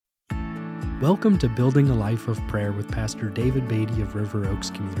Welcome to Building a Life of Prayer with Pastor David Beatty of River Oaks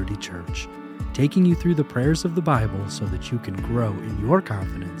Community Church, taking you through the prayers of the Bible so that you can grow in your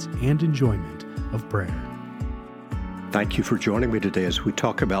confidence and enjoyment of prayer. Thank you for joining me today as we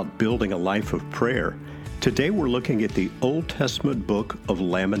talk about building a life of prayer. Today we're looking at the Old Testament Book of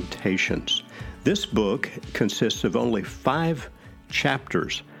Lamentations. This book consists of only 5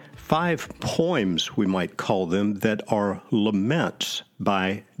 chapters, 5 poems, we might call them, that are laments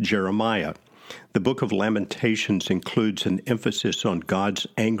by Jeremiah. The Book of Lamentations includes an emphasis on God's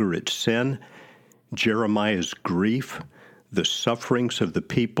anger at sin, Jeremiah's grief, the sufferings of the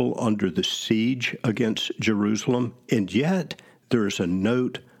people under the siege against Jerusalem, and yet there is a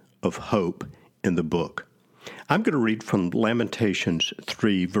note of hope in the book. I'm going to read from Lamentations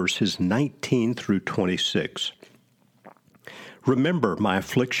 3, verses 19 through 26. Remember my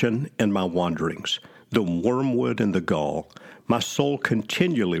affliction and my wanderings, the wormwood and the gall. My soul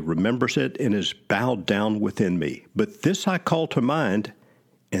continually remembers it and is bowed down within me. But this I call to mind,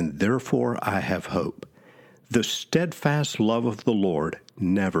 and therefore I have hope. The steadfast love of the Lord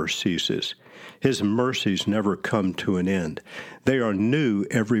never ceases. His mercies never come to an end. They are new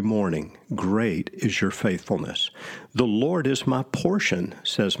every morning. Great is your faithfulness. The Lord is my portion,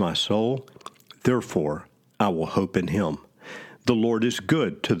 says my soul. Therefore I will hope in him. The Lord is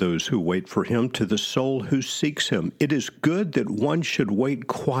good to those who wait for him, to the soul who seeks him. It is good that one should wait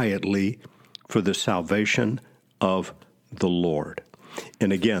quietly for the salvation of the Lord.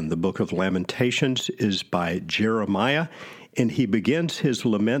 And again, the book of Lamentations is by Jeremiah, and he begins his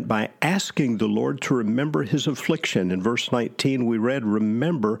lament by asking the Lord to remember his affliction. In verse 19, we read,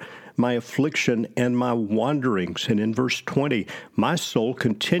 remember my affliction and my wanderings. And in verse 20, my soul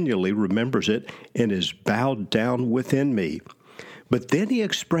continually remembers it and is bowed down within me. But then he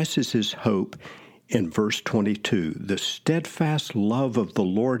expresses his hope in verse 22. The steadfast love of the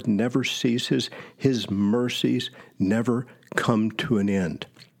Lord never ceases. His mercies never come to an end.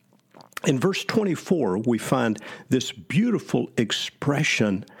 In verse 24, we find this beautiful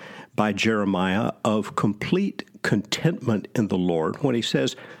expression by Jeremiah of complete contentment in the Lord when he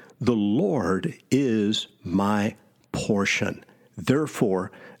says, the Lord is my portion.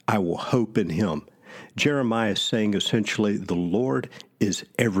 Therefore, I will hope in him. Jeremiah is saying essentially, the Lord is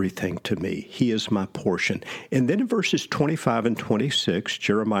everything to me. He is my portion. And then in verses 25 and 26,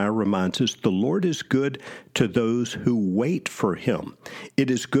 Jeremiah reminds us, the Lord is good to those who wait for him.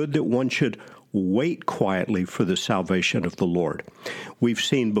 It is good that one should wait quietly for the salvation of the Lord. We've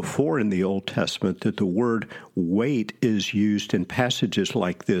seen before in the Old Testament that the word wait is used in passages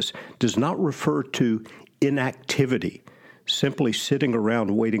like this, does not refer to inactivity, simply sitting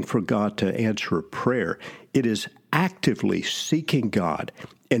around waiting for God to answer a prayer. It is actively seeking God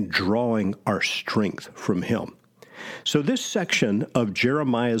and drawing our strength from him. So this section of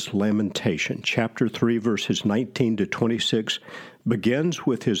Jeremiah's lamentation, chapter 3, verses 19 to 26, begins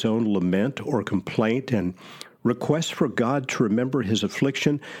with his own lament or complaint and requests for God to remember his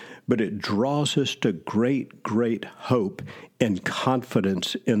affliction, but it draws us to great, great hope and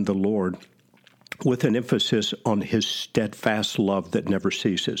confidence in the Lord, with an emphasis on his steadfast love that never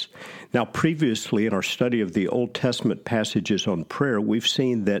ceases. Now, previously in our study of the Old Testament passages on prayer, we've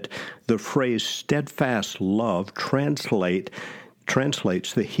seen that the phrase steadfast love translates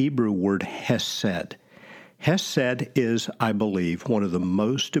the Hebrew word hesed. Hesed is, I believe, one of the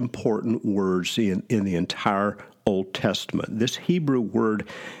most important words in the entire Old Testament. This Hebrew word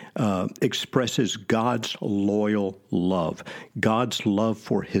expresses God's loyal love, God's love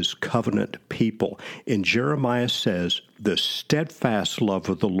for his covenant people. And Jeremiah says, the steadfast love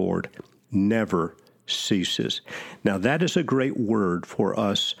of the Lord never ceases. Now, that is a great word for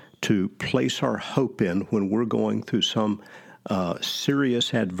us to place our hope in when we're going through some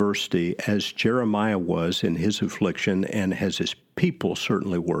serious adversity, as Jeremiah was in his affliction and as his people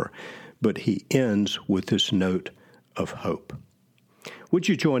certainly were. But he ends with this note of hope. Would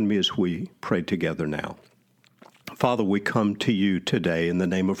you join me as we pray together now? Father, we come to you today in the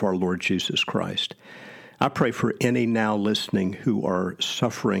name of our Lord Jesus Christ. I pray for any now listening who are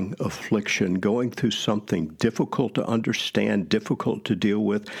suffering affliction, going through something difficult to understand, difficult to deal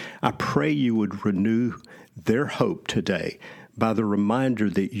with. I pray you would renew their hope today by the reminder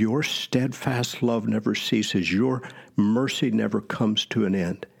that your steadfast love never ceases, your mercy never comes to an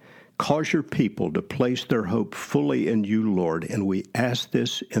end. Cause your people to place their hope fully in you, Lord, and we ask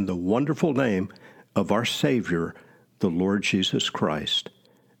this in the wonderful name of our Savior, the Lord Jesus Christ.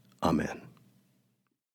 Amen.